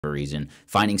reason,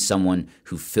 finding someone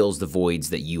who fills the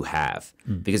voids that you have.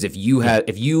 Because if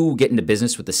you get into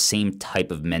business with the same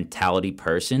type of mentality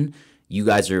person, you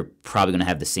guys are probably going to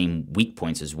have the same weak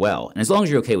points as well. And as long as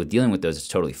you're okay with dealing with those, it's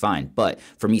totally fine. But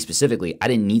for me specifically, I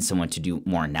didn't need someone to do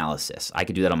more analysis. I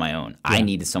could do that on my own. Yeah. I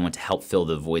needed someone to help fill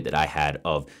the void that I had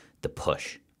of the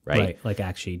push, right? Like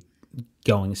actually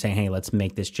saying, hey, let's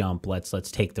make this jump. Let's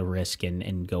take the risk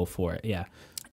and go for it. Yeah.